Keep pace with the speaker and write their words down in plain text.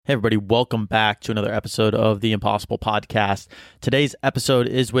Hey everybody, welcome back to another episode of the Impossible Podcast. Today's episode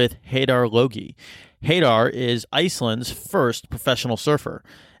is with Heidar Logi. Heidar is Iceland's first professional surfer.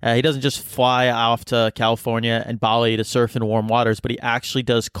 He doesn't just fly off to California and Bali to surf in warm waters, but he actually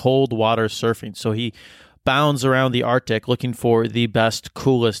does cold water surfing. So he bounds around the Arctic looking for the best,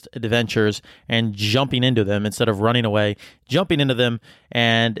 coolest adventures and jumping into them instead of running away, jumping into them.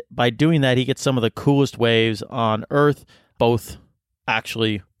 And by doing that, he gets some of the coolest waves on Earth, both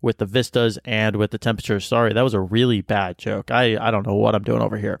actually with the vistas and with the temperatures. Sorry, that was a really bad joke. I don't know what I'm doing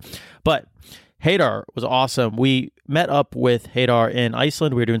over here. But Heidar was awesome. We met up with Heidar in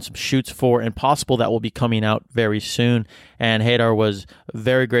Iceland. We were doing some shoots for Impossible that will be coming out very soon. And Heidar was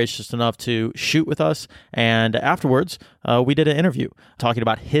very gracious enough to shoot with us. And afterwards, we did an interview talking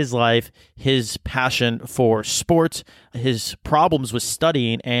about his life, his passion for sports, his problems with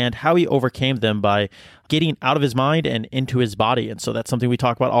studying, and how he overcame them by getting out of his mind and into his body. And so that's something we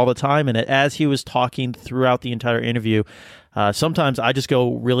talk about all the time. And as he was talking throughout the entire interview, sometimes I just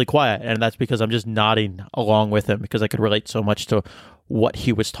go really quiet, and that's because I'm just nodding along with him because I could relate so much to what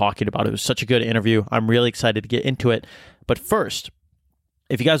he was talking about. It was such a good interview. I'm really excited to get into it. But first,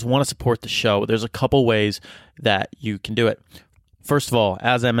 if you guys want to support the show, there's a couple ways that you can do it. First of all,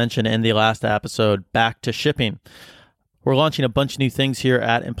 as I mentioned in the last episode, back to shipping. We're launching a bunch of new things here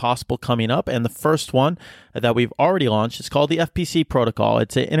at Impossible coming up, and the first one that we've already launched is called the FPC protocol.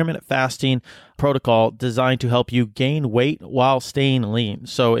 It's an intermittent fasting protocol designed to help you gain weight while staying lean.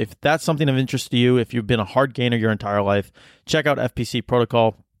 So if that's something of interest to you, if you've been a hard gainer your entire life, check out FPC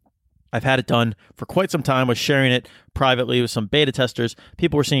protocol. I've had it done for quite some time. I was sharing it privately with some beta testers.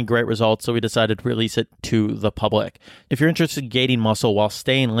 People were seeing great results, so we decided to release it to the public. If you're interested in gaining muscle while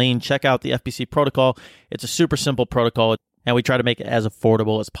staying lean, check out the FPC protocol. It's a super simple protocol, and we try to make it as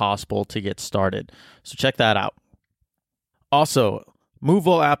affordable as possible to get started. So check that out. Also,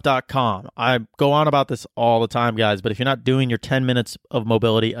 MoveWellApp.com. I go on about this all the time, guys, but if you're not doing your 10 minutes of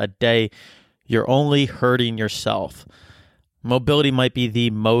mobility a day, you're only hurting yourself. Mobility might be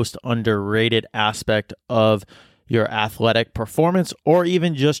the most underrated aspect of your athletic performance or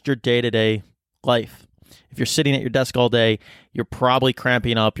even just your day-to-day life. If you're sitting at your desk all day, you're probably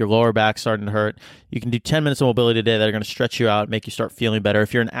cramping up, your lower back's starting to hurt. You can do 10 minutes of mobility a day that are going to stretch you out, make you start feeling better.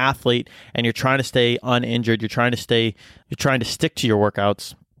 If you're an athlete and you're trying to stay uninjured, you're trying to stick to your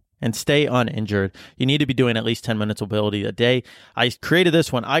workouts and stay uninjured, you need to be doing at least 10 minutes of mobility a day. I created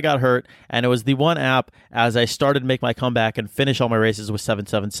this when I got hurt, and it was the one app as I started to make my comeback and finish all my races with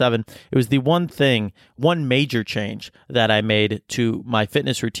 777. It was the one major change that I made to my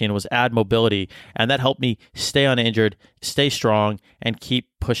fitness routine was add mobility, and that helped me stay uninjured, stay strong, and keep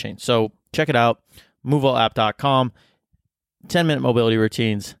pushing. So check it out, MoveWellApp.com. 10-minute mobility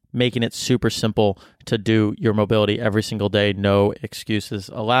routines, making it super simple to do your mobility every single day. No excuses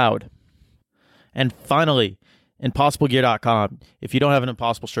allowed. And finally, ImpossibleGear.com. If you don't have an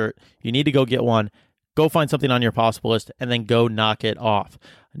Impossible shirt, you need to go get one. Go find something on your Impossible list and then go knock it off.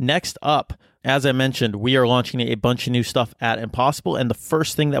 Next up, as I mentioned, we are launching a bunch of new stuff at Impossible, and the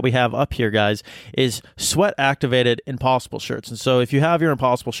first thing that we have up here, guys, is sweat-activated Impossible shirts. And so if you have your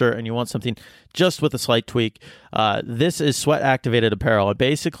Impossible shirt and you want something just with a slight tweak, this is sweat-activated apparel. And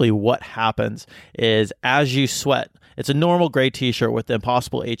basically what happens is as you sweat, it's a normal gray t-shirt with the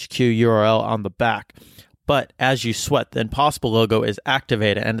Impossible HQ URL on the back. But as you sweat, the Impossible logo is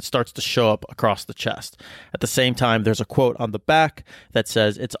activated and it starts to show up across the chest. At the same time, there's a quote on the back that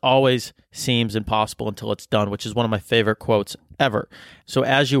says, "It always seems impossible until it's done," which is one of my favorite quotes ever. So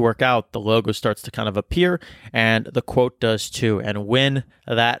as you work out, the logo starts to kind of appear and the quote does too. And when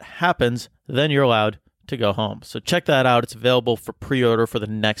that happens, then you're allowed to go home. So check that out. It's available for pre-order for the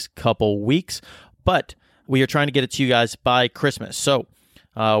next couple weeks, but we are trying to get it to you guys by Christmas. So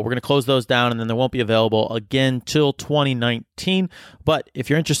we're going to close those down, and then they won't be available again till 2019. But if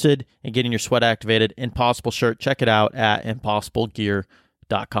you're interested in getting your sweat-activated Impossible shirt, check it out at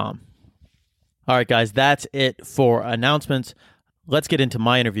ImpossibleGear.com. All right, guys, that's it for announcements. Let's get into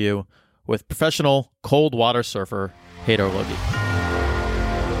my interview with professional cold water surfer Heidar Logi.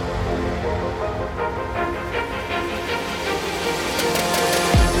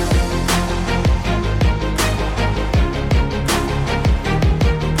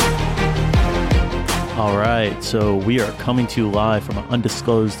 All right, so we are coming to you live from an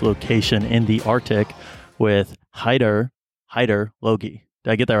undisclosed location in the Arctic with Heidar Logi.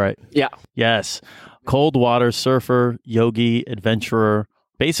 Did I get that right? Yeah. Yes. Cold water surfer, yogi, adventurer.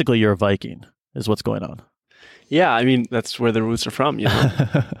 Basically, you're a Viking is what's going on. Yeah, I mean, that's where the roots are from, you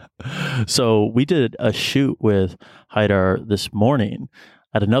know? So we did a shoot with Heidar this morning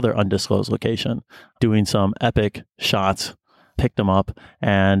at another undisclosed location, doing some epic shots, picked them up,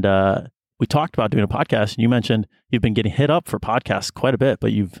 and we talked about doing a podcast. And you mentioned you've been getting hit up for podcasts quite a bit,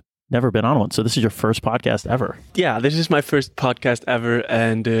 but you've never been on one. So this is your first podcast ever. Yeah, this is my first podcast ever,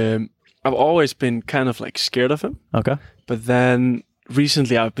 and I've always been kind of like scared of him. Okay. But then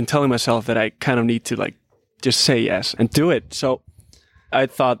recently I've been telling myself that I kind of need to like just say yes and do it. So I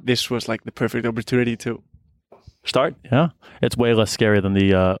thought this was like the perfect opportunity to start. Yeah. It's way less scary than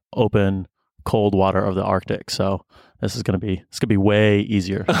the open, cold water of the Arctic. So this is going to be way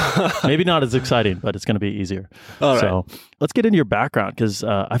easier. Maybe not as exciting, but it's going to be easier. All right. So let's get into your background, because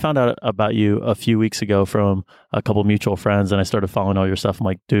I found out about you a few weeks ago from a couple mutual friends, and I started following all your stuff. I'm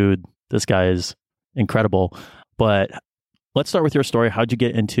like, dude, this guy is incredible. But let's start with your story. How'd you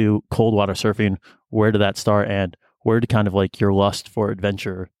get into cold water surfing? Where did that start? And where did kind of like your lust for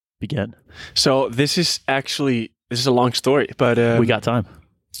adventure begin? So this is a long story, but we got time.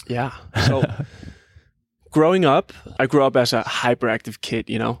 Yeah. So growing up, I grew up as a hyperactive kid,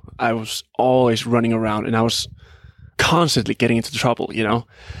 you know. I was always running around and I was constantly getting into trouble, you know.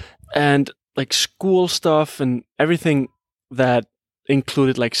 And like school stuff and everything that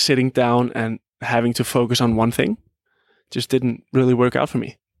included like sitting down and having to focus on one thing just didn't really work out for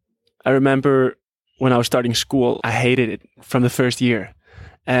me. I remember when I was starting school, I hated it from the first year.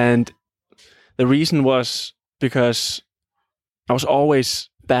 And the reason was because I was always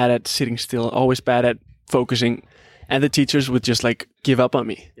bad at sitting still, always bad at focusing, and the teachers would just like give up on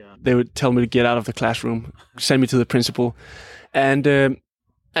me. Yeah. They would tell me to get out of the classroom, send me to the principal, and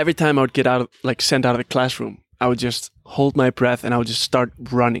every time I would get sent out of the classroom, I would just hold my breath and I would just start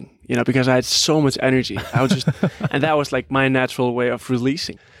running, you know, because I had so much energy. I would just, and that was like my natural way of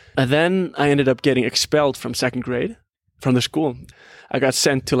releasing. And then I ended up getting expelled from second grade from the school. I got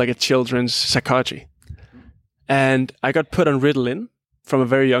sent to like a children's psychiatry, and I got put on Ritalin from a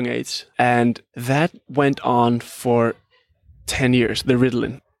very young age, and that went on for 10 years, the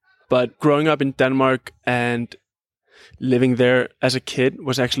Ritalin. But growing up in Denmark and living there as a kid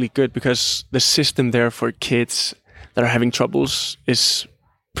was actually good, because the system there for kids that are having troubles is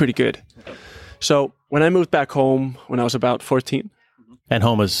pretty good. So when I moved back home when I was about 14. And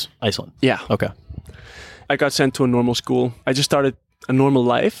home is Iceland? Yeah. Okay. I got sent to a normal school. I just started a normal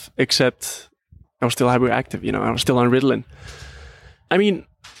life, except I was still hyperactive, you know, I was still on Ritalin. I mean,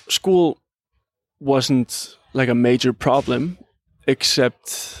 school wasn't like a major problem,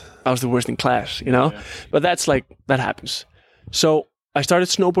 except I was the worst in class, you know? Yeah. But that happens. So I started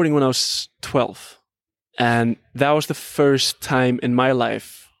snowboarding when I was 12. And that was the first time in my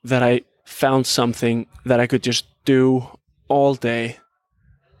life that I found something that I could just do all day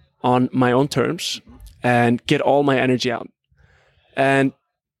on my own terms and get all my energy out. And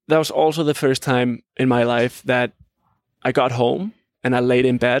that was also the first time in my life that I got home and I laid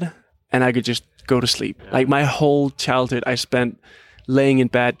in bed and I could just go to sleep. Like my whole childhood I spent laying in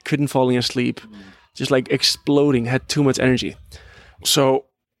bed, couldn't falling asleep, just like exploding, had too much energy. So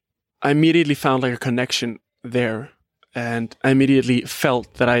I immediately found like a connection there, and I immediately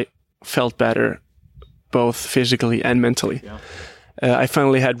felt that I felt better both physically and mentally. Yeah. I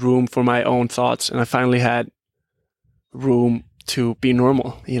finally had room for my own thoughts, and I finally had room to be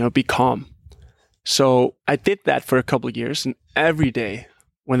normal, you know, be calm. So I did that for a couple of years, and every day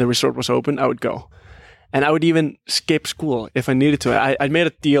when the resort was open, I would go. And I would even skip school if I needed to. I made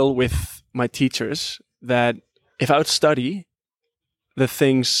a deal with my teachers that if I would study the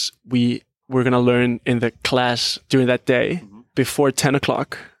things we were going to learn in the class during that day, before 10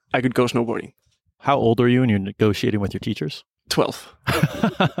 o'clock, I could go snowboarding. How old are you when you're negotiating with your teachers? 12.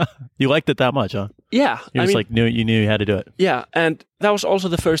 You liked it that much, huh? Yeah. You knew you had to do it. Yeah. And that was also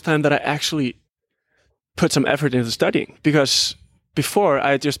the first time that I actually put some effort into studying, because before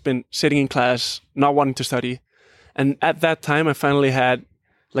I had just been sitting in class, not wanting to study. And at that time, I finally had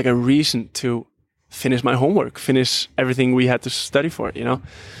like a reason to finish my homework, finish everything we had to study for, you know?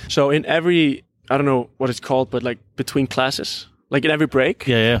 So in every, I don't know what it's called, but like between classes, like in every break,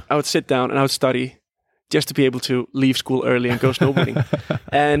 I would sit down and I would study just to be able to leave school early and go snowboarding.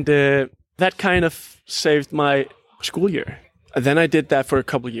 And that kind of saved my school year. And then I did that for a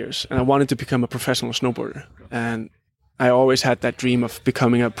couple of years, and I wanted to become a professional snowboarder. And I always had that dream of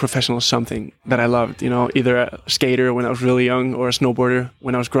becoming a professional something that I loved, you know, either a skater when I was really young or a snowboarder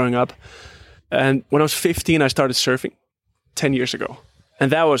when I was growing up. And when I was 15, I started surfing 10 years ago.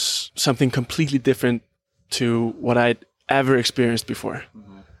 And that was something completely different to what I'd ever experienced before.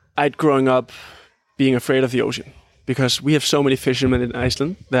 Mm-hmm. I'd growing up being afraid of the ocean, because we have so many fishermen in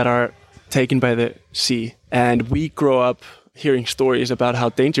Iceland that are taken by the sea. And we grow up hearing stories about how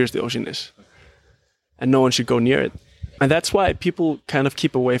dangerous the ocean is. And no one should go near it. And that's why people kind of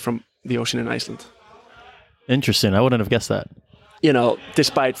keep away from the ocean in Iceland. Interesting. I wouldn't have guessed that.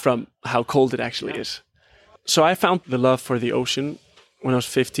 despite from how cold it actually is. So I found the love for the ocean when I was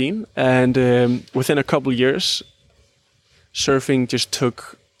 15, and within a couple years, surfing just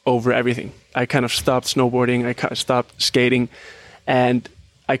took over everything. I kind of stopped snowboarding, I kind of stopped skating, and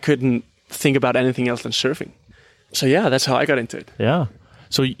I couldn't think about anything else than surfing. So yeah, that's how I got into it. Yeah.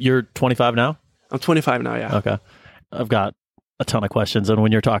 So you're 25 now? I'm 25 now, yeah. Okay. I've got a ton of questions. And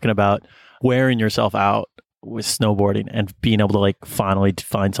when you're talking about wearing yourself out with snowboarding and being able to like finally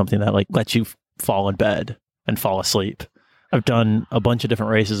find something that like lets you fall in bed and fall asleep. I've done a bunch of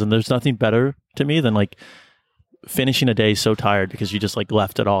different races, and there's nothing better to me than like finishing a day so tired because you just like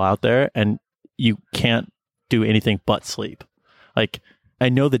left it all out there and you can't do anything but sleep. Like I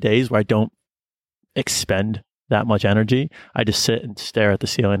know the days where I don't expend that much energy, I just sit and stare at the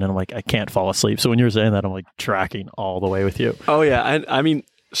ceiling and I'm like, I can't fall asleep. So when you're saying that, I'm like tracking all the way with you. Oh yeah. And I mean,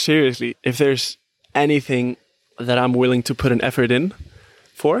 seriously, if there's anything that I'm willing to put an effort in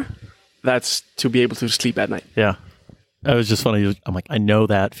for, that's to be able to sleep at night. Yeah. It was just funny. I'm like, I know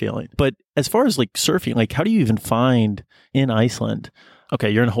that feeling. But as far as like surfing, like how do you even find in Iceland? Okay,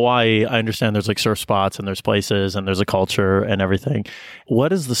 you're in Hawaii. I understand there's like surf spots and there's places and there's a culture and everything.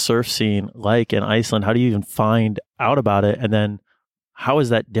 What is the surf scene like in Iceland? How do you even find out about it? And then how is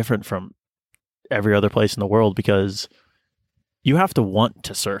that different from every other place in the world? Because you have to want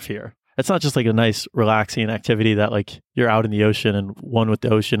to surf here. It's not just like a nice relaxing activity that like you're out in the ocean and one with the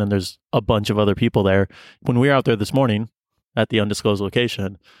ocean and there's a bunch of other people there. When we were out there this morning at the undisclosed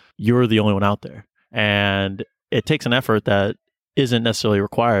location, you're the only one out there. And it takes an effort that isn't necessarily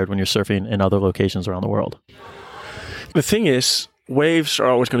required when you're surfing in other locations around the world. The thing is, waves are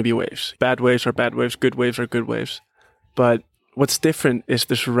always going to be waves. Bad waves are bad waves, good waves are good waves. But what's different is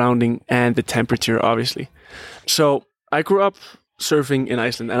the surrounding and the temperature, obviously. So I grew up surfing in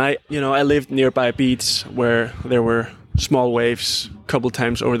Iceland, and I lived nearby a beach where there were small waves a couple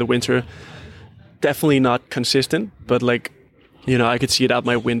times over the winter. Definitely not consistent, but like, I could see it out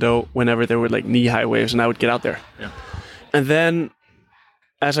my window whenever there were like knee-high waves, and I would get out there. Yeah. And then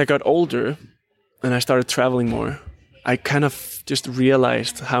as I got older and I started traveling more, I kind of just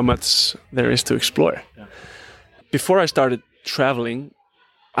realized how much there is to explore. Yeah. Before I started traveling,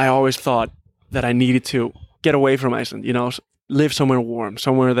 I always thought that I needed to get away from Iceland, live somewhere warm,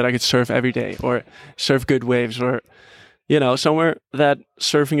 somewhere that I could surf every day or surf good waves or, somewhere that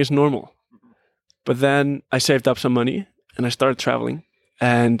surfing is normal. But then I saved up some money and I started traveling.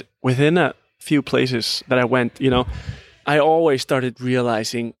 And within a few places that I went, I always started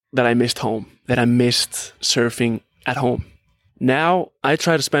realizing that I missed home, that I missed surfing at home. Now I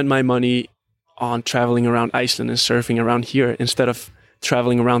try to spend my money on traveling around Iceland and surfing around here instead of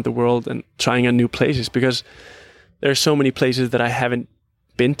traveling around the world and trying out new places, because there are so many places that I haven't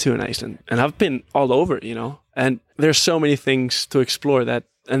been to in Iceland, and I've been all over, and there's so many things to explore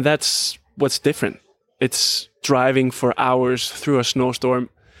and that's what's different. It's driving for hours through a snowstorm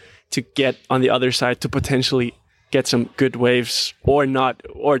to get on the other side to potentially get some good waves or not,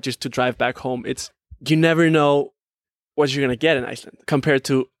 or just to drive back home. You never know what you're going to get in Iceland. Compared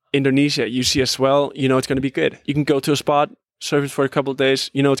to Indonesia, you see a swell, it's going to be good. You can go to a spot, surf it for a couple of days,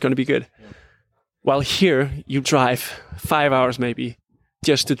 it's going to be good. Yeah. While here, you drive 5 hours maybe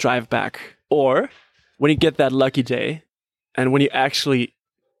just to drive back. Or when you get that lucky day and when you actually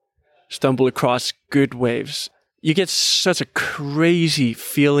stumble across good waves, you get such a crazy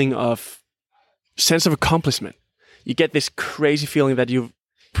feeling of sense of accomplishment. You get this crazy feeling that you've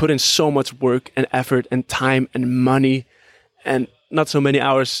put in so much work and effort and time and money and not so many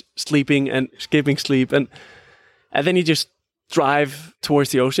hours sleeping and skipping sleep. And then you just drive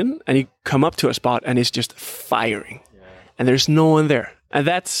towards the ocean and you come up to a spot and it's just firing. Yeah. And there's no one there. And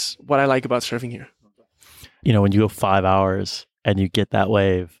that's what I like about surfing here. When you go 5 hours and you get that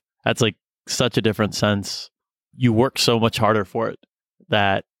wave, that's like such a different sense. You work so much harder for it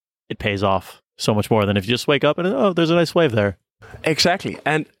that it pays off so much more than if you just wake up and, there's a nice wave there. Exactly.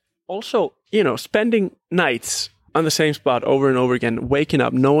 And also, spending nights on the same spot over and over again, waking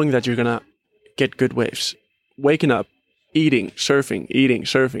up, knowing that you're going to get good waves, waking up, eating,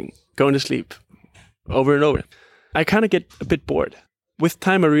 surfing, going to sleep over and over. I kind of get a bit bored. With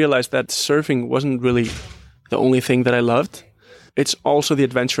time, I realized that surfing wasn't really the only thing that I loved. It's also the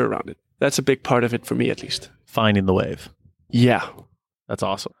adventure around it. That's a big part of it for me, at least. Finding the wave. Yeah. That's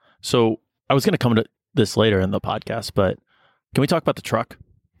awesome. So I was going to come to this later in the podcast, but can we talk about the truck?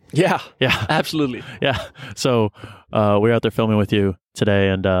 Yeah. Yeah. Absolutely. Yeah. So we're out there filming with you today,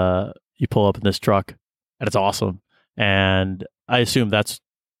 and you pull up in this truck, and it's awesome. And I assume that's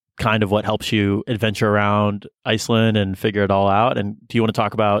kind of what helps you adventure around Iceland and figure it all out. And do you want to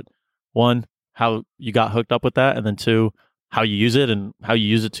talk about, one, how you got hooked up with that? And then two, how you use it and how you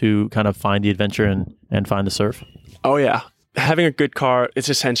use it to kind of find the adventure and find the surf? Oh yeah, having a good car is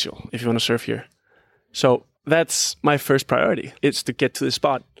essential if you want to surf here. So that's my first priority. It's to get to the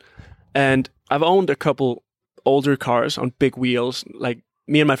spot. And I've owned a couple older cars on big wheels. Like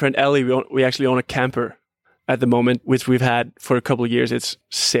me and my friend Ellie, we actually own a camper at the moment, which we've had for a couple of years. It's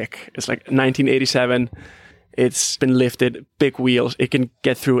sick. It's like 1987. It's been lifted, big wheels. It can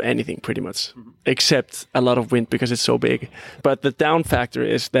get through anything pretty much, except a lot of wind because it's so big. But the down factor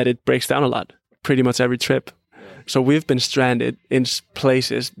is that it breaks down a lot, pretty much every trip. So we've been stranded in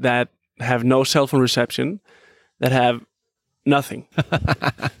places that have no cell phone reception, that have nothing,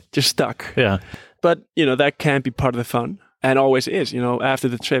 just stuck. Yeah. But, that can be part of the fun and always is. After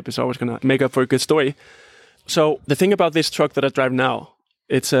the trip, it's always going to make up for a good story. So the thing about this truck that I drive now,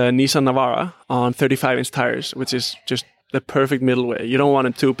 it's a Nissan Navara on 35-inch tires, which is just the perfect middle way. You don't want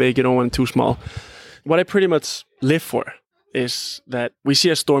it too big, you don't want it too small. What I pretty much live for is that we see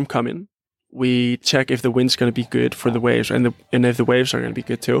a storm coming. We check if the wind's going to be good for the waves and if the waves are going to be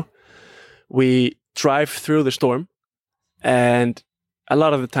good too. We drive through the storm, and a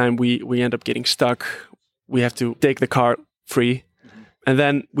lot of the time we end up getting stuck. We have to take the car free, and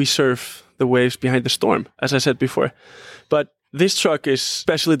then we surf the waves behind the storm, as I said before. But this truck is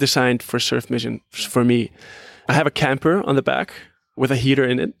specially designed for surf missions for me. I have a camper on the back with a heater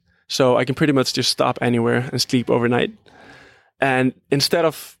in it, so I can pretty much just stop anywhere and sleep overnight. And instead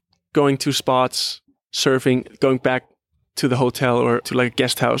of going to spots, surfing, going back to the hotel or to like a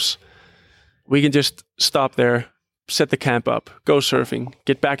guest house, we can just stop there, set the camp up, go surfing,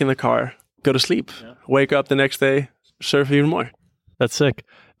 get back in the car, go to sleep, wake up the next day, surf even more. That's sick.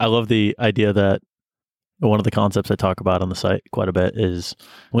 I love the idea that one of the concepts I talk about on the site quite a bit is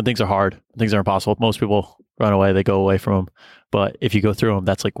when things are hard, things are impossible. Most people run away, they go away from them. But if you go through them,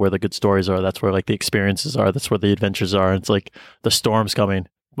 that's like where the good stories are. That's where like the experiences are. That's where the adventures are. It's like the storm's coming.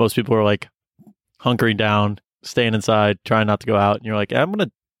 Most people are like hunkering down, staying inside, trying not to go out. And you're like, I'm going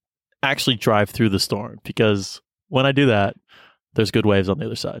to actually drive through the storm, because when I do that, there's good waves on the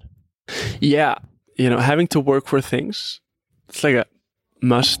other side. Yeah. Having to work for things, it's like a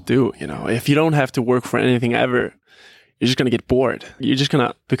must do. If you don't have to work for anything ever, you're just going to get bored. You're just going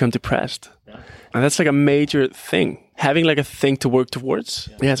to become depressed. Yeah. And that's like a major thing. Having like a thing to work towards,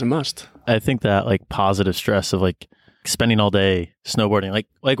 it's a must. I think that like positive stress of like spending all day snowboarding, like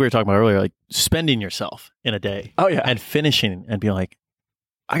we were talking about earlier, like spending yourself in a day. Oh yeah. And finishing and being like,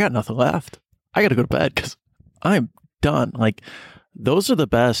 I got nothing left. I got to go to bed because I'm done. Like those are the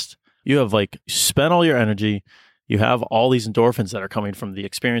best. You have like spent all your energy. You have all these endorphins that are coming from the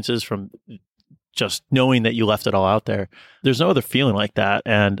experiences, from just knowing that you left it all out there. There's no other feeling like that.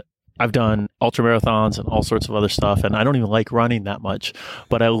 And I've done ultra marathons and all sorts of other stuff, and I don't even like running that much,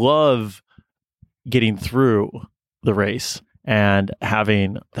 but I love getting through the race and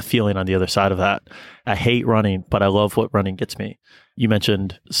having the feeling on the other side of that. I hate running, but I love what running gets me. You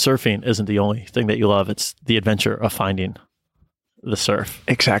mentioned surfing isn't the only thing that you love. It's the adventure of finding the surf.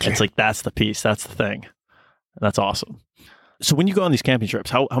 Exactly. It's like, that's the piece. That's the thing. That's awesome. So when you go on these camping trips,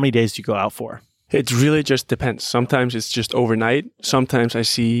 how many days do you go out for? It really just depends. Sometimes it's just overnight. Sometimes I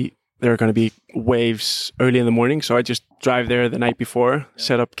see there are going to be waves early in the morning. So I just drive there the night before,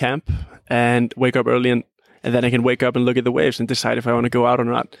 set up camp, and wake up early. And then I can wake up and look at the waves and decide if I want to go out or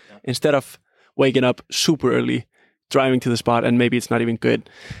not. Instead of waking up super early, driving to the spot, and maybe it's not even good.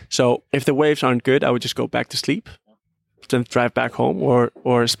 So if the waves aren't good, I would just go back to sleep, then drive back home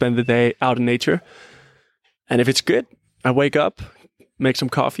or spend the day out in nature. And if it's good, I wake up, make some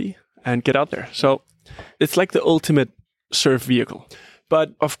coffee, and get out there. So it's like the ultimate surf vehicle.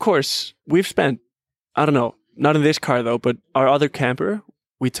 But of course, we've spent, I don't know, not in this car though, but our other camper,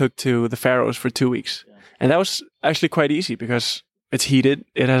 we took to the Faroes for 2 weeks. And that was actually quite easy because it's heated,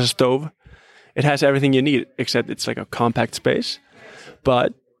 it has a stove, it has everything you need, except it's like a compact space.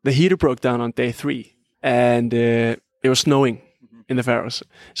 But the heater broke down on day 3, and it was snowing in the Faroes.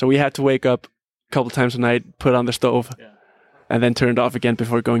 So we had to wake up a couple times a night, put on the stove, and then turn it off again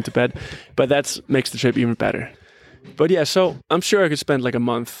before going to bed. But that makes the trip even better. But yeah, so I'm sure I could spend like a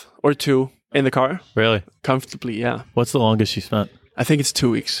month or 2 in the car. Really? Comfortably, yeah. What's the longest you spent? I think it's 2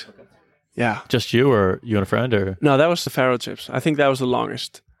 weeks. Okay. Yeah. Just you, or you and a friend? Or no, that was the Faroe trips. I think that was the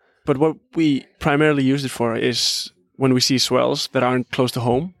longest. But what we primarily use it for is when we see swells that aren't close to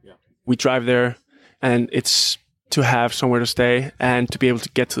home, we drive there, and it's to have somewhere to stay and to be able to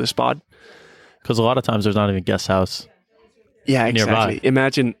get to the spot. Because a lot of times there's not even guest house. Yeah, exactly. Nearby.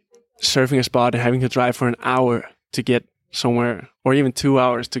 Imagine surfing a spot and having to drive for an hour to get somewhere, or even 2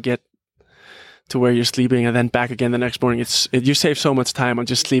 hours to get to where you're sleeping, and then back again the next morning. You save so much time on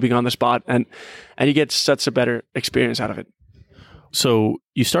just sleeping on the spot, and you get such a better experience out of it. So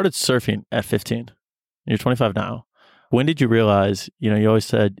you started surfing at 15. You're 25 now. When did you realize, you always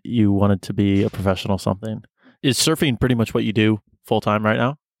said you wanted to be a professional something? Is surfing pretty much what you do full time right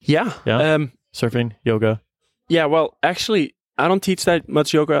now? Yeah. Yeah. Surfing, yoga. Yeah. Well, actually, I don't teach that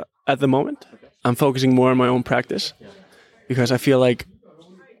much yoga at the moment. I'm focusing more on my own practice because I feel like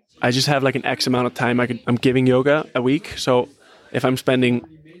I just have like an X amount of time I'm giving yoga a week. So if I'm spending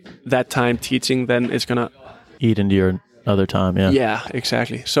that time teaching, then it's gonna eat into your other time. Yeah. Yeah,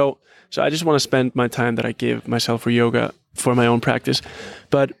 exactly. So I just want to spend my time that I give myself for yoga for my own practice.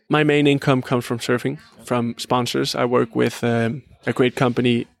 But my main income comes from surfing, from sponsors. I work with a great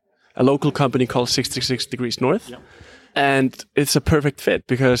company, a local company called 66 Degrees North. Yeah. And it's a perfect fit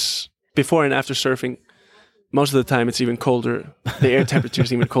because before and after surfing, most of the time it's even colder. The air temperature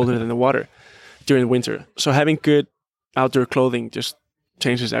is even colder than the water during the winter. So having good outdoor clothing just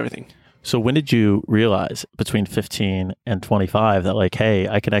changes everything. So when did you realize between 15 and 25 that like, hey,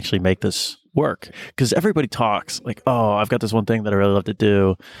 I can actually make this work? Because everybody talks like, oh, I've got this one thing that I really love to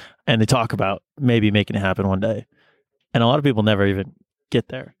do. And they talk about maybe making it happen one day. And a lot of people never even get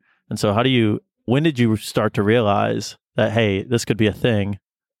there. And so when did you start to realize that, hey, this could be a thing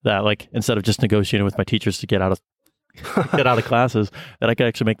that like, instead of just negotiating with my teachers to get out of classes, that I could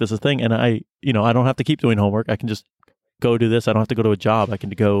actually make this a thing. And I don't have to keep doing homework. I can just go do this. I don't have to go to a job. I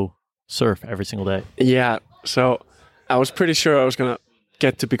can go surf every single day. Yeah. So I was pretty sure I was going to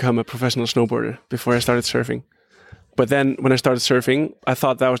get to become a professional snowboarder before I started surfing. But then when I started surfing, I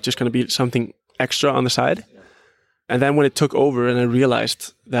thought that was just going to be something extra on the side. And then when it took over and I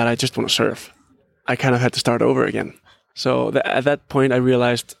realized that I just want to surf, I kind of had to start over again. So at that point, I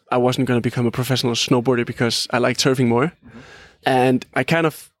realized I wasn't going to become a professional snowboarder because I liked surfing more. Mm-hmm. And I kind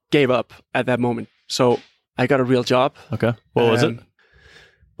of gave up at that moment. So I got a real job. Okay. What was it?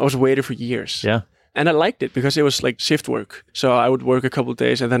 I was a waiter for years. Yeah. And I liked it because it was like shift work. So I would work a couple of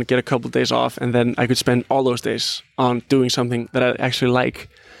days and then get a couple of days off. And then I could spend all those days on doing something that I actually like.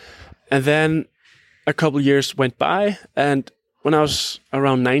 And then a couple of years went by. And when I was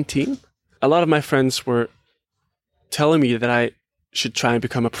around 19, a lot of my friends were telling me that I should try and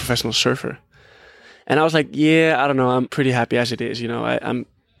become a professional surfer. And I was like, yeah, I don't know. I'm pretty happy as it is. I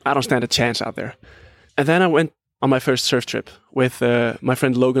don't stand a chance out there. And then I went on my first surf trip with my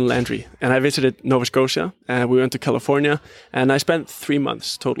friend Logan Landry. And I visited Nova Scotia and we went to California and I spent 3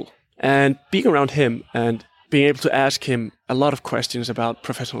 months total. And being around him and being able to ask him a lot of questions about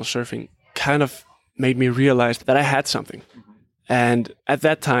professional surfing kind of made me realize that I had something. And at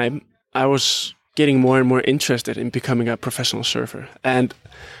that time, I was getting more and more interested in becoming a professional surfer. And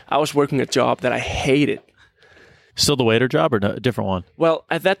I was working a job that I hated. Still the waiter job or a different one? Well,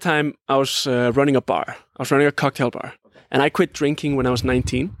 at that time, I was running a bar. I was running a cocktail bar. And I quit drinking when I was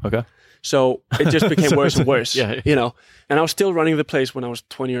 19. Okay. So it just became worse and worse, yeah. And I was still running the place when I was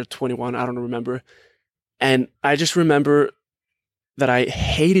 20 or 21. I don't remember. And I just remember that I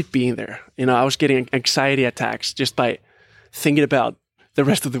hated being there. I was getting anxiety attacks just by thinking about the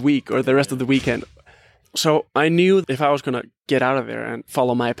rest of the week or the rest of the weekend. So I knew if I was going to get out of there and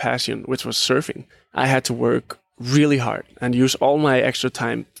follow my passion, which was surfing, I had to work really hard and use all my extra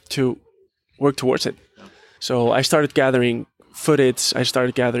time to work towards it. So I started gathering footage, I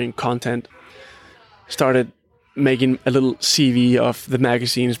started gathering content, started making a little CV of the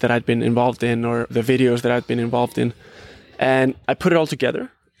magazines that I'd been involved in or the videos that I'd been involved in. And I put it all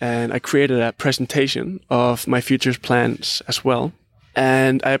together and I created a presentation of my future plans as well.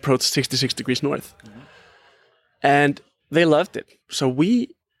 And I approached 66 Degrees North. Mm-hmm. And they loved it. So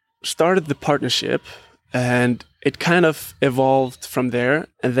we started the partnership and it kind of evolved from there.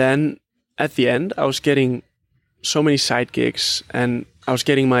 And then at the end, I was getting so many side gigs and I was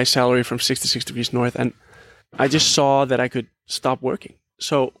getting my salary from 66 Degrees North. And I just saw that I could stop working.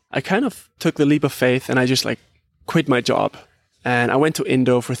 So I kind of took the leap of faith and I just quit my job. And I went to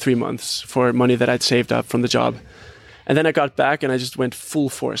Indo for 3 months for money that I'd saved up from the job. And then I got back and I just went full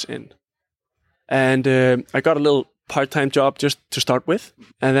force in. And I got a little part-time job just to start with.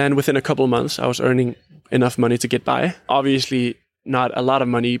 And then within a couple of months, I was earning enough money to get by. Obviously, not a lot of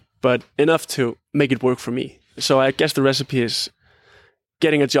money, but enough to make it work for me. So I guess the recipe is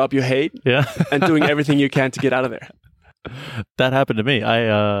getting a job you hate and doing everything you can to get out of there. That happened to me.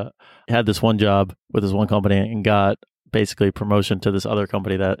 I had this one job with this one company and got basically promotion to this other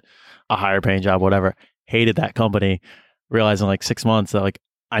company, that a higher paying job, whatever. Hated that company, realizing 6 months that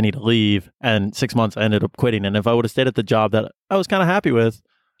I need to leave. And 6 months I ended up quitting. And if I would have stayed at the job that I was kind of happy with,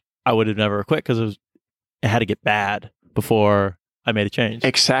 I would have never quit because it had to get bad before I made a change.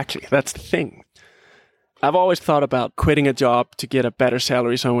 Exactly. That's the thing. I've always thought about quitting a job to get a better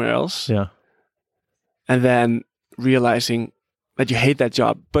salary somewhere else. Yeah. And then realizing that you hate that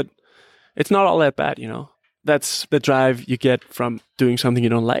job, but it's not all that bad, you know. That's the drive you get from doing something you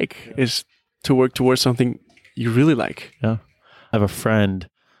don't like, is to work towards something you really like. Yeah. I have a friend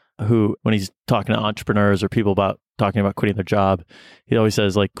who, when he's talking to entrepreneurs or people about talking about quitting their job, he always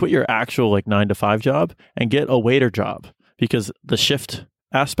says, like, quit your actual like 9-to-5 job and get a waiter job, because the shift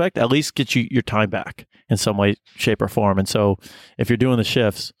aspect at least gets you your time back in some way, shape, or form. And so if you're doing the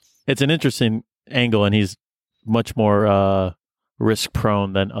shifts, it's an interesting angle, and he's much more risk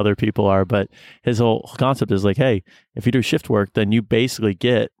prone than other people are. But his whole concept is like, hey, if you do shift work, then you basically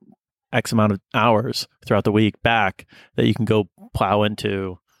get X amount of hours throughout the week back that you can go plow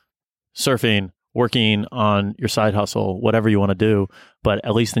into surfing, working on your side hustle, whatever you want to do. But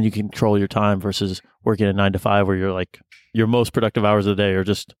at least then you can control your time versus working a 9-to-5 where you're like, your most productive hours of the day are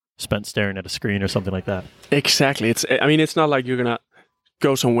just spent staring at a screen or something like that. Exactly. It's not like you're going to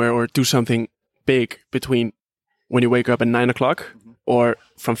go somewhere or do something big between when you wake up at 9 o'clock or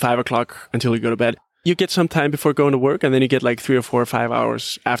from 5 o'clock until you go to bed. You get some time before going to work, and then you get like 3 or 4 or 5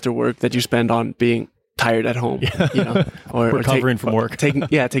 hours after work that you spend on being tired at home, you know, or recovering from work, taking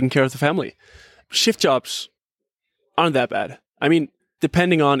care of the family. Shift jobs aren't that bad. I mean,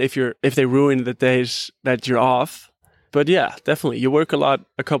 depending on if they ruin the days that you're off, but yeah, definitely you work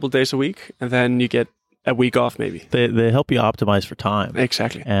a couple days a week, and then you get a week off maybe. They help you optimize for time.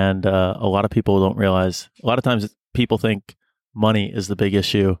 Exactly. And a lot of people don't realize, a lot of times people think money is the big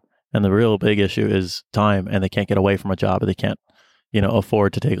issue, and the real big issue is time, and they can't get away from a job, or they can't,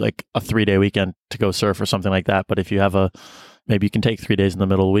 afford to take like a 3-day weekend to go surf or something like that. But if you have maybe you can take 3 days in the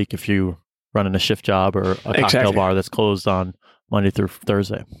middle of the week if you run in a shift job or a cocktail bar that's closed on Monday through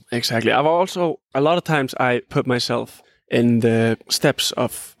Thursday. Exactly. I've also, a lot of times I put myself in the steps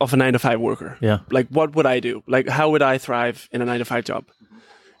of a 9-to-5 worker. Yeah. Like, what would I do? Like, how would I thrive in a 9-to-5 job?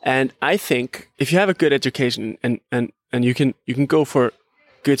 And I think if you have a good education and you can go for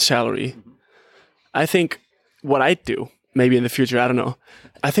good salary, I think what I'd do, maybe in the future, I don't know,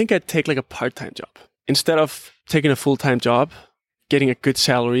 I think I'd take like a part-time job. Instead of taking a full-time job, getting a good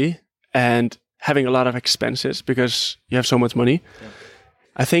salary and having a lot of expenses because you have so much money,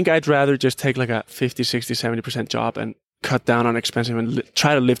 I think I'd rather just take like a 50, 60, 70% job and cut down on expenses and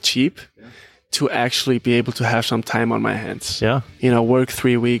try to live cheap to actually be able to have some time on my hands. Yeah. Work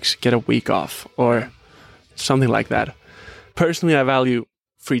 3 weeks, get a week off or something like that. Personally, I value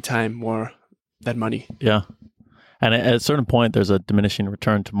free time more than money. Yeah. And at a certain point, there's a diminishing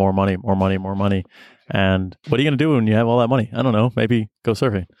return to more money. And what are you going to do when you have all that money? I don't know. Maybe go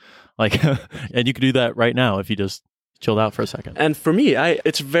surfing. Like, and you could do that right now if you just chilled out for a second. And for me,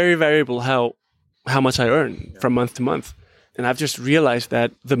 it's very variable how much I earn from month to month. And I've just realized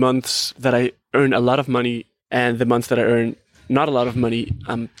that the months that I earn a lot of money and the months that I earn not a lot of money,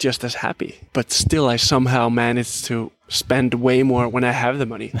 I'm just as happy. But still, I somehow manage to spend way more when I have the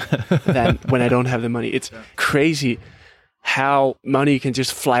money than when I don't have the money. It's crazy how money can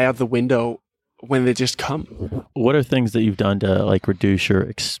just fly out the window when they just come. What are things that you've done to like reduce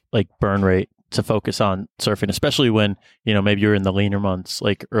your burn rate to focus on surfing, especially when, maybe you're in the leaner months,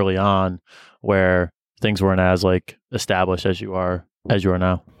 like early on, where things weren't as like established as you are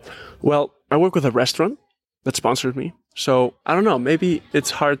now? Well, I work with a restaurant that sponsored me. So I don't know, maybe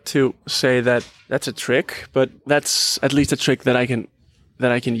it's hard to say that that's a trick, but that's at least a trick that I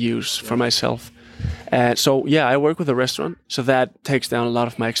can use for myself. So yeah, I work with a restaurant, so that takes down a lot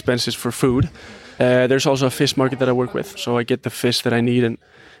of my expenses for food. There's also a fish market that I work with, so I get the fish that I need and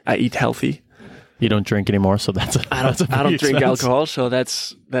I eat healthy. You don't drink anymore, so I don't drink alcohol, so that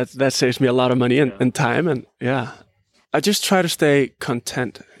saves me a lot of money and time, and yeah. I just try to stay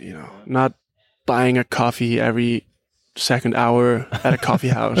content, not buying a coffee every second hour at a coffee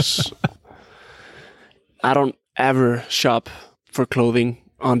house. I don't ever shop for clothing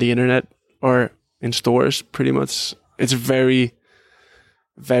on the internet or in stores, pretty much. It's very,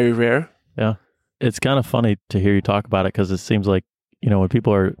 very rare. Yeah. It's kind of funny to hear you talk about it because it seems like, when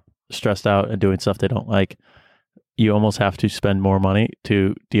people are stressed out and doing stuff they don't like, you almost have to spend more money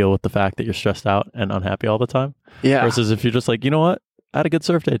to deal with the fact that you're stressed out and unhappy all the time. Yeah. Versus if you're just like, you know what? I had a good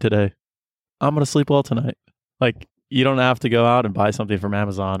surf day today. I'm going to sleep well tonight. Like, you don't have to go out and buy something from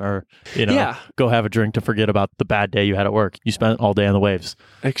Amazon or, go have a drink to forget about the bad day you had at work. You spent all day on the waves.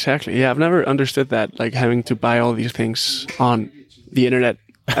 Exactly. Yeah, I've never understood that, like having to buy all these things on the internet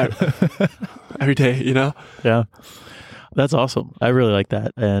every day, Yeah. That's awesome. I really like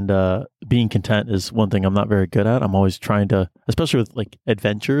that. And being content is one thing I'm not very good at. I'm always trying to, especially with like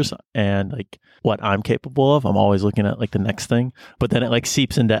adventures and like what I'm capable of, I'm always looking at like the next thing. But then it like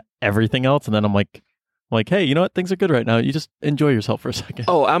seeps into everything else. And then I'm like, Like, hey, you know what? Things are good right now. You just enjoy yourself for a second.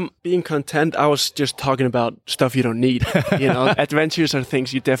 Oh, I'm being content. I was just talking about stuff you don't need. Adventures are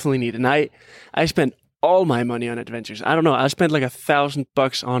things you definitely need. And I spend all my money on adventures. I don't know. I spend like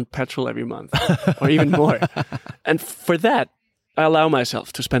 $1,000 on petrol every month or even more. And for that, I allow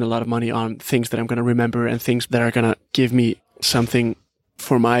myself to spend a lot of money on things that I'm going to remember and things that are going to give me something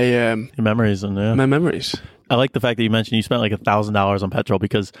for my Your memories and my memories. I like the fact that you mentioned you spent like $1,000 on petrol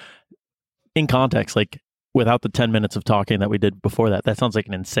because in context, like without the 10 minutes of talking that we did before that sounds like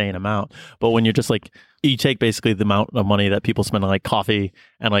an insane amount. But when you're just like, you take basically the amount of money that people spend on like coffee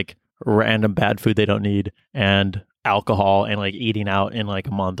and like random bad food they don't need and alcohol and like eating out in like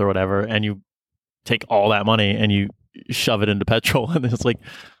a month or whatever, and you take all that money and you shove it into petrol, and it's like,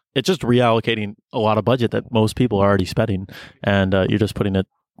 it's just reallocating a lot of budget that most people are already spending, and you're just putting it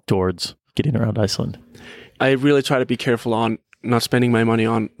towards getting around Iceland. I really try to be careful on not spending my money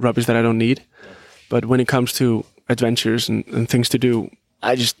on rubbish that I don't need. But when it comes to adventures and things to do,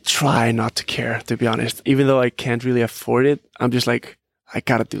 I just try not to care, to be honest. Even though I can't really afford it, I'm just like, I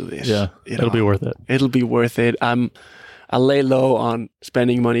gotta do this. Yeah, it'll be worth it. It'll be worth it. I'll lay low on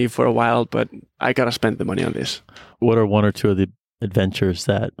spending money for a while, but I gotta spend the money on this. What are one or two of the adventures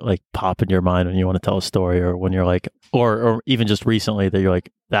that like pop in your mind when you want to tell a story, or when you're like, or even just recently that you're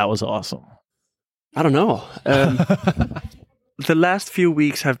like, that was awesome? I don't know. The last few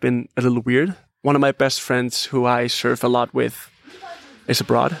weeks have been a little weird. One of my best friends who I surf a lot with is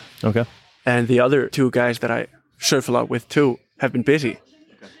abroad. Okay. And the other two guys that I surf a lot with too have been busy.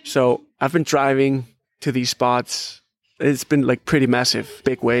 So I've been driving to these spots. It's been like pretty massive,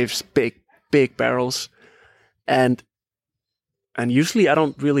 big waves, big barrels. And usually I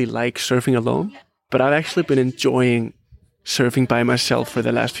don't really like surfing alone, but I've actually been enjoying surfing by myself for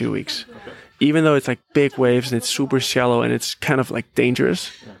the last few weeks. Okay. Even though it's like big waves and it's super shallow and it's kind of like dangerous.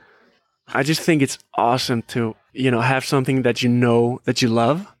 Yeah. I just think it's awesome to, have something that that you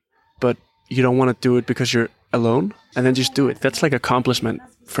love, but you don't want to do it because you're alone, and then just do it. That's like accomplishment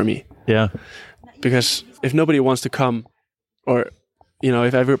for me. Yeah. Because if nobody wants to come, or,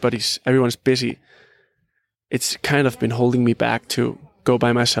 if everyone's busy, it's kind of been holding me back to go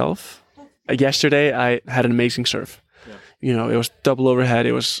by myself. Yesterday, I had an amazing surf. Yeah. It was double overhead.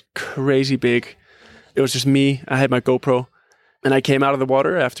 It was crazy big. It was just me. I had my GoPro. And I came out of the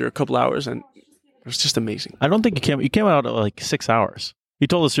water after a couple hours, and it was just amazing. I don't think you came out at like 6 hours. You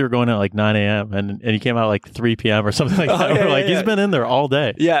told us you were going at like 9 a.m. and you came out at like 3 p.m. or something like that. We're like, he's been in there all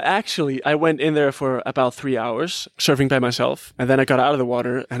day. Yeah, actually, I went in there for about 3 hours surfing by myself. And then I got out of the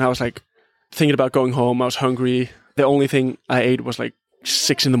water and I was like thinking about going home. I was hungry. The only thing I ate was like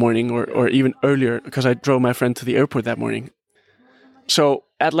 6 in the morning or even earlier, because I drove my friend to the airport that morning. So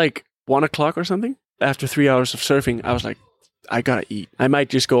at like 1 o'clock or something, after 3 hours of surfing, I was like, I gotta eat. I might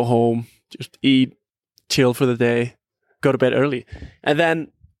just go home, just eat, chill for the day, go to bed early. And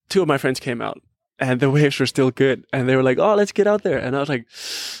then 2 of my friends came out and the waves were still good. And they were like, oh, let's get out there. And I was like,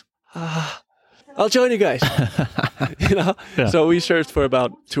 I'll join you guys. Yeah. So we surfed for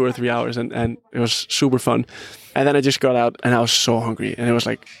about 2 or 3 hours and it was super fun. And then I just got out and I was so hungry. And it was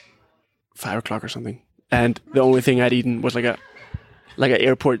like 5 o'clock or something. And the only thing I'd eaten was like an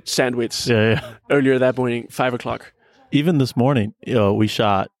airport sandwich earlier that morning, 5 o'clock. Even this morning, we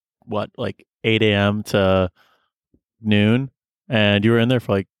shot like 8 a.m. to noon, and you were in there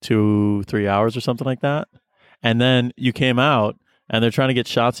for like 2-3 hours or something like that. And then you came out, and they're trying to get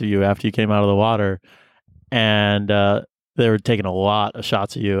shots of you after you came out of the water, and they were taking a lot of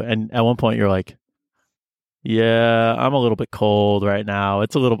shots of you. And at one point, you're like, "Yeah, I'm a little bit cold right now.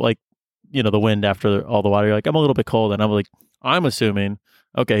 It's a little like, the wind after all the water. You're like, I'm a little bit cold," and I'm like, I'm assuming,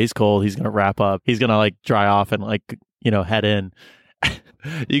 okay, he's cold. He's gonna wrap up. He's gonna like dry off and like, head in.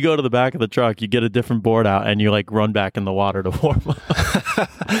 You go to the back of the truck, you get a different board out, and you like run back in the water to warm up.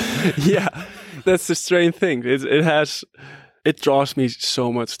 Yeah, that's the strange thing. It draws me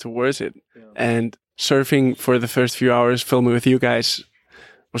so much towards it. Yeah. And surfing for the first few hours, filming with you guys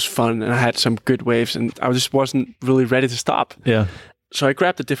was fun, and I had some good waves, and I just wasn't really ready to stop. Yeah. So I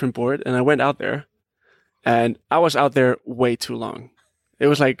grabbed a different board and I went out there, and I was out there way too long. It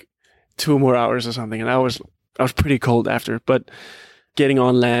was like 2 more hours or something, and I was pretty cold after, but getting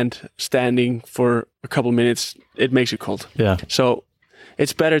on land, standing for a couple minutes, it makes you cold. Yeah. So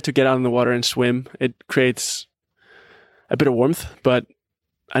it's better to get out in the water and swim. It creates a bit of warmth, but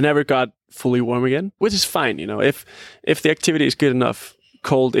I never got fully warm again, which is fine. If the activity is good enough,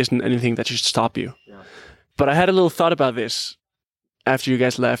 cold isn't anything that should stop you. Yeah. But I had a little thought about this after you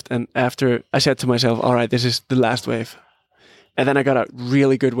guys left, and after I said to myself, all right, this is the last wave. And then I got a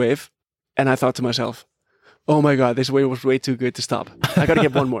really good wave, and I thought to myself, oh my God, this wave was way too good to stop. I got to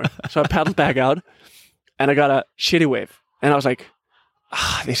get one more. So I paddled back out. and I got a shitty wave. And I was like,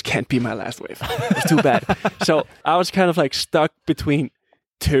 this can't be my last wave. It's too bad. So I was kind of like stuck between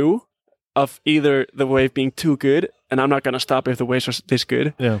two of either the wave being too good and I'm not going to stop if the waves are this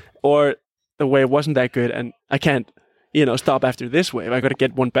good, or the wave wasn't that good and I can't, stop after this wave. I got to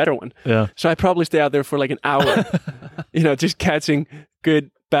get one better one. Yeah. So I probably stay out there for like an hour, just catching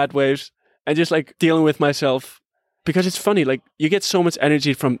good, bad waves and just like dealing with myself. Because it's funny, like you get so much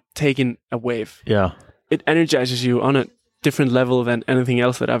energy from taking a wave. Yeah. It energizes you on a different level than anything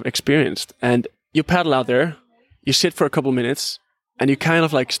else that I've experienced. And you paddle out there, you sit for a couple minutes, and you kind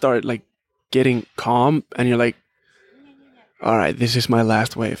of like start like getting calm, and you're like, all right, this is my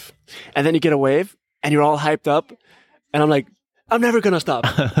last wave. And then you get a wave, and you're all hyped up, and I'm like, I'm never going to stop.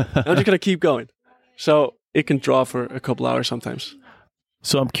 I'm just going to keep going. So it can draw for a couple hours sometimes.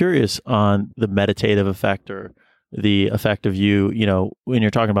 So I'm curious on the meditative effect or the effect of you, when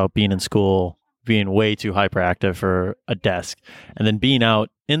you're talking about being in school, being way too hyperactive for a desk, and then being out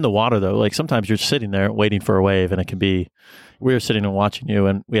in the water though, like sometimes you're sitting there waiting for a wave and it can be, we were sitting and watching you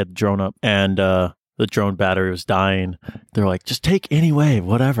and we had the drone up and the drone battery was dying. They're like, just take any wave,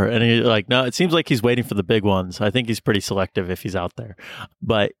 whatever. And you're like, no, it seems like he's waiting for the big ones. I think he's pretty selective if he's out there.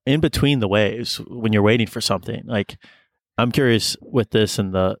 But in between the waves, when you're waiting for something, like I'm curious with this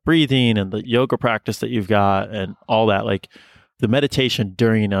and the breathing and the yoga practice that you've got and all that, like the meditation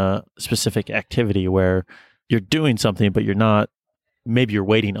during a specific activity where you're doing something, but you're not, maybe you're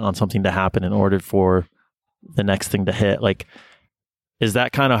waiting on something to happen in order for the next thing to hit. Like, is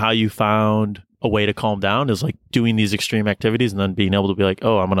that kind of how you found a way to calm down, is like doing these extreme activities and then being able to be like,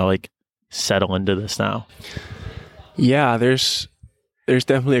 oh, I'm going to like settle into this now? Yeah, there's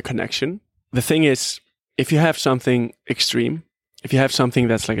definitely a connection. The thing is, if you have something extreme, if you have something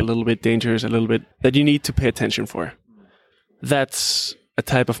that's like a little bit dangerous, a little bit that you need to pay attention for, that's a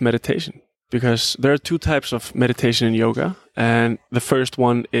type of meditation. Because there are two types of meditation in yoga. And the first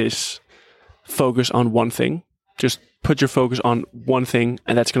one is focus on one thing. Just put your focus on one thing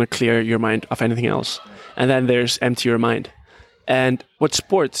and that's going to clear your mind of anything else. And then there's empty your mind. And what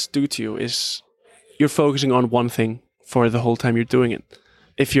sports do to you is you're focusing on one thing for the whole time you're doing it.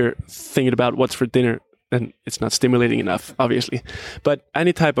 If you're thinking about what's for dinner, then it's not stimulating enough, obviously. But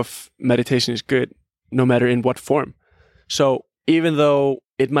any type of meditation is good, no matter in what form. So even though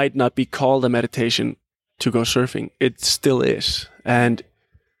it might not be called a meditation to go surfing, it still is. And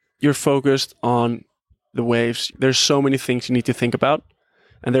you're focused on the waves. There's so many things you need to think about.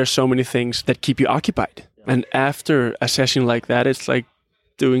 And there's so many things that keep you occupied. And after a session like that, it's like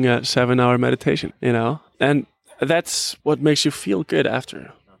doing a 7-hour meditation, And that's what makes you feel good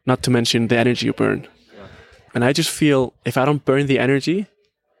after. Not to mention the energy you burn. And I just feel if I don't burn the energy,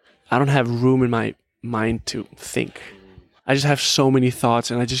 I don't have room in my mind to think. I just have so many thoughts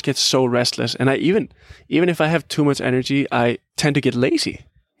and I just get so restless. And I even if I have too much energy, I tend to get lazy,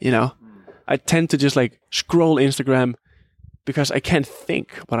 I tend to just like scroll Instagram because I can't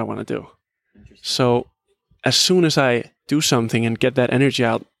think what I want to do. So as soon as I do something and get that energy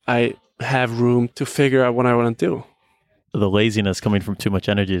out, I have room to figure out what I want to do. The laziness coming from too much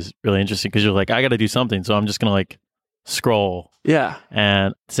energy is really interesting because you're like, I got to do something. So I'm just going to like scroll. Yeah.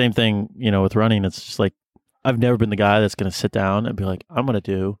 And same thing, with running. It's just like, I've never been the guy that's going to sit down and be like, I'm going to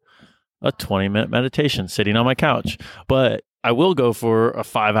do a 20-minute meditation sitting on my couch. But I will go for a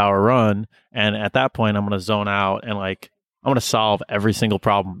 5-hour run. And at that point, I'm going to zone out and like, I'm going to solve every single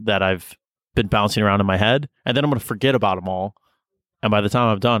problem that I've been bouncing around in my head. And then I'm going to forget about them all. And by the time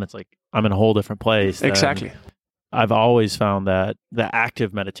I'm done, it's like, I'm in a whole different place. Exactly. I've always found that the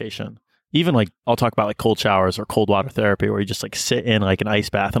active meditation, even like I'll talk about like cold showers or cold water therapy where you just like sit in like an ice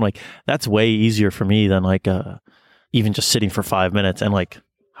bath and like that's way easier for me than like even just sitting for 5 minutes and like,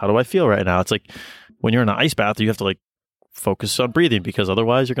 how do I feel right now? It's like when you're in an ice bath, you have to like focus on breathing because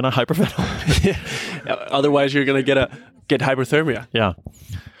otherwise you're going to hyperventilate. Otherwise you're going to get hyperthermia. Yeah.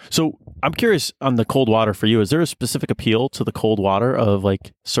 So I'm curious on the cold water for you. Is there a specific appeal to the cold water of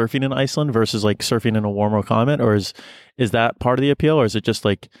like surfing in Iceland versus like surfing in a warmer climate? Or is that part of the appeal? Or is it just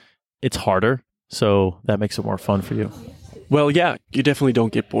like it's harder, so that makes it more fun for you? Well, yeah, you definitely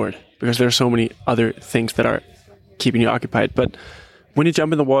don't get bored because there are so many other things that are keeping you occupied. But when you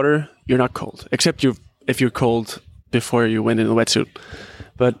jump in the water, you're not cold, except if you're cold before you went in the wetsuit.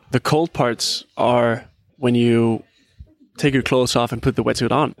 But the cold parts are when you take your clothes off and put the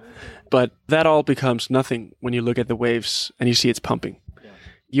wetsuit on. But that all becomes nothing when you look at the waves and you see it's pumping. Yeah.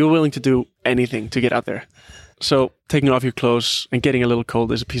 You're willing to do anything to get out there. So taking off your clothes and getting a little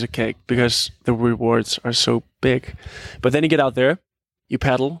cold is a piece of cake because the rewards are so big. But then you get out there, you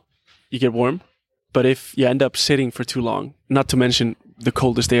paddle, you get warm. But if you end up sitting for too long, not to mention the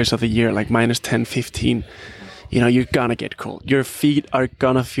coldest days of the year, like minus 10, 15, you're gonna get cold. Your feet are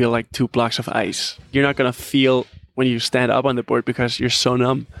gonna feel like 2 blocks of ice. You're not gonna feel when you stand up on the board because you're so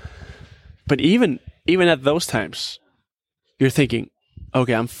numb. But even at those times, you're thinking,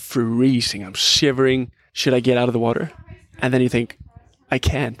 okay, I'm freezing, I'm shivering. Should I get out of the water? And then you think, I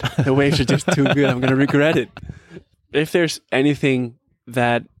can't. The waves are just too good. I'm gonna regret it. If there's anything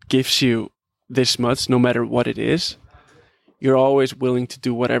that gives you this much, no matter what it is, you're always willing to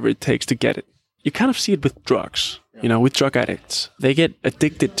do whatever it takes to get it. You kind of see it with drugs, with drug addicts. They get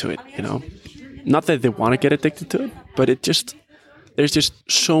addicted to it, Not that they want to get addicted to it, but there's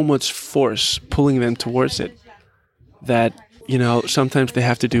just so much force pulling them towards it that, sometimes they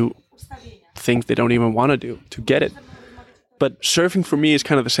have to do things they don't even want to do to get it. But surfing for me is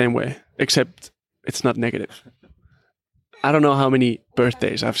kind of the same way, except it's not negative. I don't know how many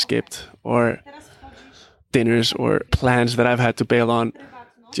birthdays I've skipped or dinners or plans that I've had to bail on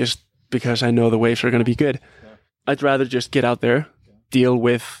just because I know the waves are going to be good. I'd rather just get out there, deal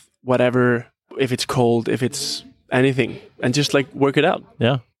with whatever, if it's cold, if it's anything, and just like work it out.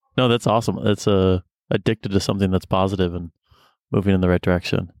 Yeah. No, that's awesome. That's addicted to something that's positive and moving in the right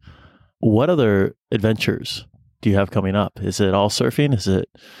direction. What other adventures do you have coming up? Is it all surfing?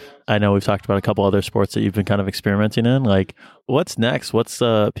 I know we've talked about a couple other sports that you've been kind of experimenting in. Like, what's next? What's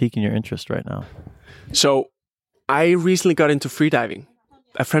piquing your interest right now? So I recently got into freediving.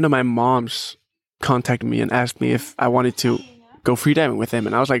 A friend of my mom's contacted me and asked me if I wanted to go freediving with him.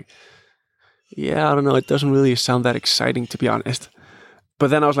 And I was like, yeah, I don't know. It doesn't really sound that exciting, to be honest. But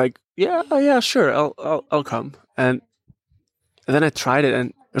then I was like, yeah, sure. I'll come. And then I tried it, and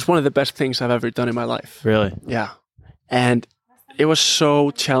it was one of the best things I've ever done in my life. Really? Yeah. And it was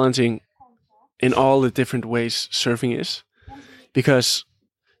so challenging in all the different ways surfing is, because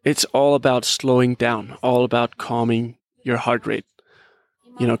it's all about slowing down, all about calming your heart rate,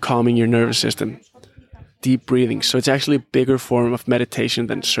 calming your nervous system, deep breathing. So it's actually a bigger form of meditation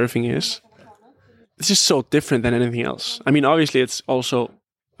than surfing is. It's just so different than anything else. I mean, obviously it's also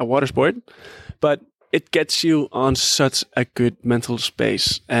a water sport, but it gets you on such a good mental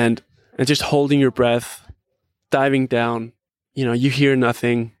space, and just holding your breath, diving down, you hear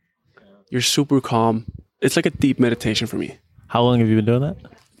nothing, you're super calm. It's like a deep meditation for me. How long have you been doing that?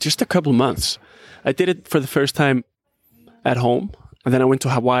 Just a couple of months. I did it for the first time at home, and then I went to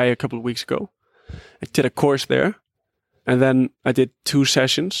Hawaii a couple of weeks ago. I did a course there, and then I did 2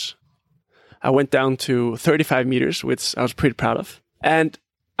 sessions. I went down to 35 meters, which I was pretty proud of. And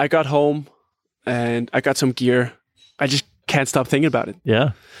I got home, and I got some gear. I just can't stop thinking about it.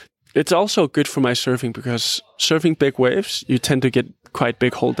 Yeah. It's also good for my surfing, because surfing big waves, you tend to get quite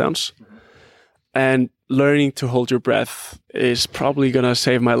big hold downs. And learning to hold your breath is probably going to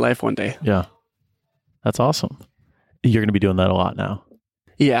save my life one day. Yeah. That's awesome. You're going to be doing that a lot now.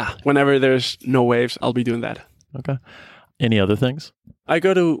 Yeah. Whenever there's no waves, I'll be doing that. Okay. Any other things? I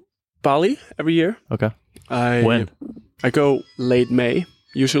go to Bali every year. Okay. When? I go late May,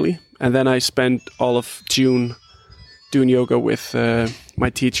 usually. And then I spend all of June doing yoga with my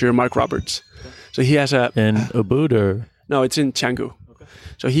teacher, Mark Roberts. So he has in Ubud, or? No, it's in Canggu. Okay.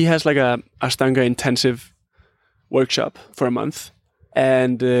 So he has like a Ashtanga intensive workshop for a month.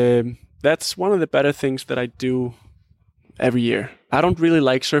 And that's one of the better things that I do every year. I don't really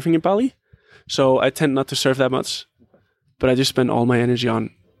like surfing in Bali, so I tend not to surf that much. But I just spend all my energy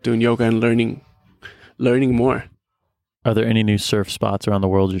on doing yoga and learning more. Are there any new surf spots around the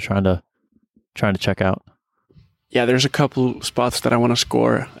world you're trying to check out? Yeah, there's a couple spots that I want to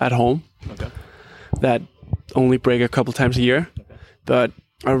score at home. Okay. That only break a couple times a year. Okay. But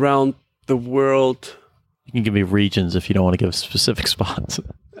around the world... You can give me regions if you don't want to give specific spots.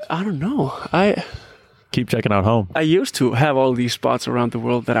 I don't know. Keep checking out home. I used to have all these spots around the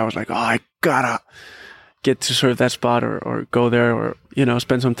world that I was like, oh, I gotta get to surf that spot or go there or,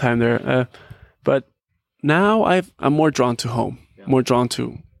 spend some time there. But now I'm more drawn to home, more drawn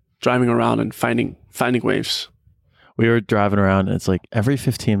to driving around and finding waves. We were driving around, and it's like every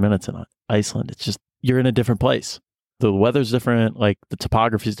 15 minutes in Iceland, it's just, you're in a different place. The weather's different, like the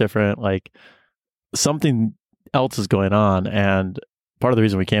topography's different, like something else is going on. And part of the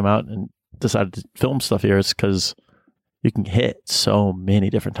reason we came out and decided to film stuff here is because you can hit so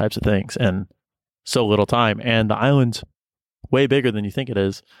many different types of things in so little time. And the island's way bigger than you think it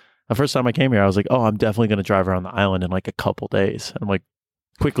is. The first time I came here, I was like, oh, I'm definitely going to drive around the island in like a couple days. And I'm like,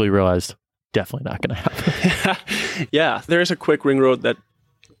 quickly realized, definitely not going to happen. Yeah, there is a quick ring road that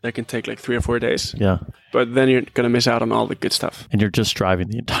can take like 3 or 4 days. Yeah. But then you're going to miss out on all the good stuff. And you're just driving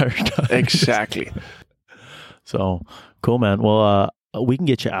the entire time. Exactly. So, cool, man. Well, we can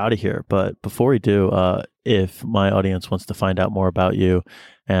get you out of here. But before we do, if my audience wants to find out more about you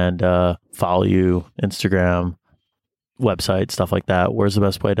and follow you, Instagram, website, stuff like that, where's the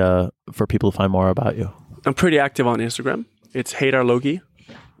best way for people to find more about you? I'm pretty active on Instagram. It's Heidar Logi.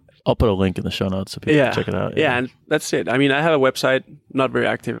 I'll put a link in the show notes so people can check it out. Yeah, and that's it. I mean, I have a website, not very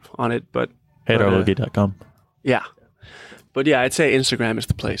active on it, but... HeidarLogi.com. Yeah. But yeah, I'd say Instagram is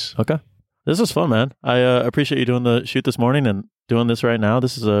the place. Okay. This was fun, man. I appreciate you doing the shoot this morning and doing this right now.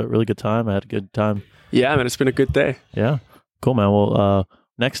 This is a really good time. I had a good time. Yeah, man, it's been a good day. Yeah. Cool, man. Well,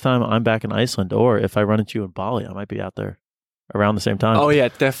 next time I'm back in Iceland, or if I run into you in Bali, I might be out there around the same time. Oh, yeah,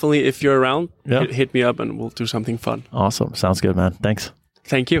 definitely. If you're around, hit me up and we'll do something fun. Awesome. Sounds good, man. Thanks.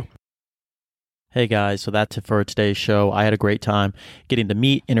 Thank you. Hey guys, so that's it for today's show. I had a great time getting to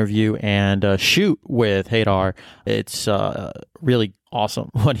meet, interview, and shoot with Heidar. It's really awesome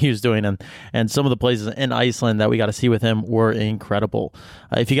what he was doing, and some of the places in Iceland that we got to see with him were incredible.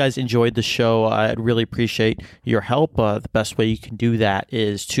 If you guys enjoyed the show, I'd really appreciate your help. The best way you can do that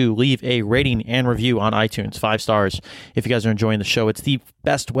is to leave a rating and review on iTunes, 5 stars. If you guys are enjoying the show, it's the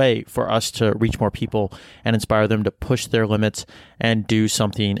best way for us to reach more people and inspire them to push their limits and do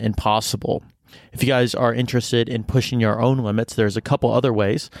something impossible. If you guys are interested in pushing your own limits, there's a couple other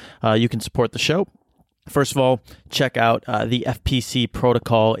ways you can support the show. First of all, check out the FPC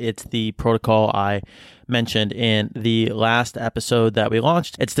protocol. It's the protocol I mentioned in the last episode that we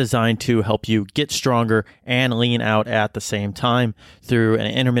launched. It's designed to help you get stronger and lean out at the same time through an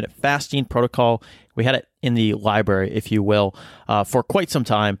intermittent fasting protocol. We had it in the library, if you will, for quite some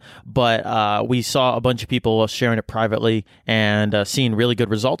time, but we saw a bunch of people sharing it privately and seeing really good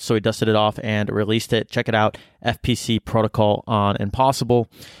results, so we dusted it off and released it. Check it out, FPC Protocol on Impossible.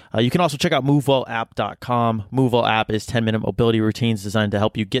 You can also check out MoveWellApp.com. MoveWell app is 10-minute mobility routines designed to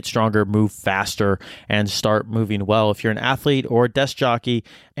help you get stronger, move faster, and start moving well. If you're an athlete or a desk jockey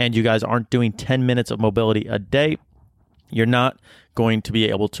and you guys aren't doing 10 minutes of mobility a day, you're not going to be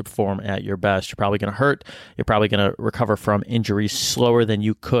able to perform at your best. You're probably going to hurt. You're probably going to recover from injuries slower than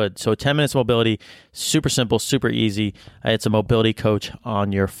you could. So 10 minutes mobility, super simple, super easy. It's a mobility coach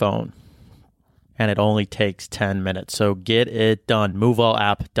on your phone. And it only takes 10 minutes. So get it done.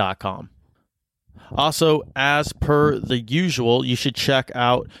 MoveWellApp.com. Also, as per the usual, you should check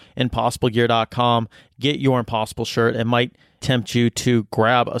out ImpossibleGear.com. Get your Impossible shirt. It might tempt you to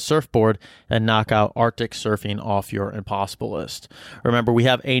grab a surfboard and knock out Arctic surfing off your Impossible list. Remember, we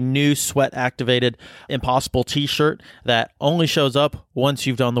have a new sweat-activated Impossible t-shirt that only shows up once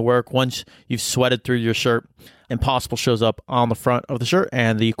you've done the work, once you've sweated through your shirt. Impossible shows up on the front of the shirt,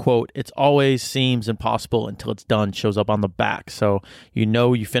 and the quote, "It always seems impossible until it's done," shows up on the back. So you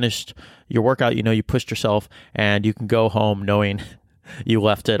know you finished your workout, you know you pushed yourself, and you can go home knowing you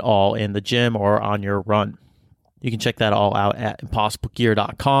left it all in the gym or on your run. You can check that all out at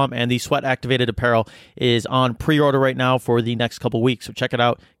impossiblegear.com. And the sweat-activated apparel is on pre-order right now for the next couple weeks. So check it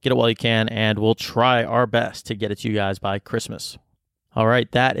out, get it while you can, and we'll try our best to get it to you guys by Christmas. All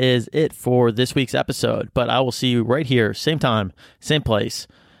right, that is it for this week's episode. But I will see you right here, same time, same place.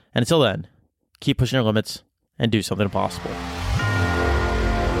 And until then, keep pushing your limits and do something impossible.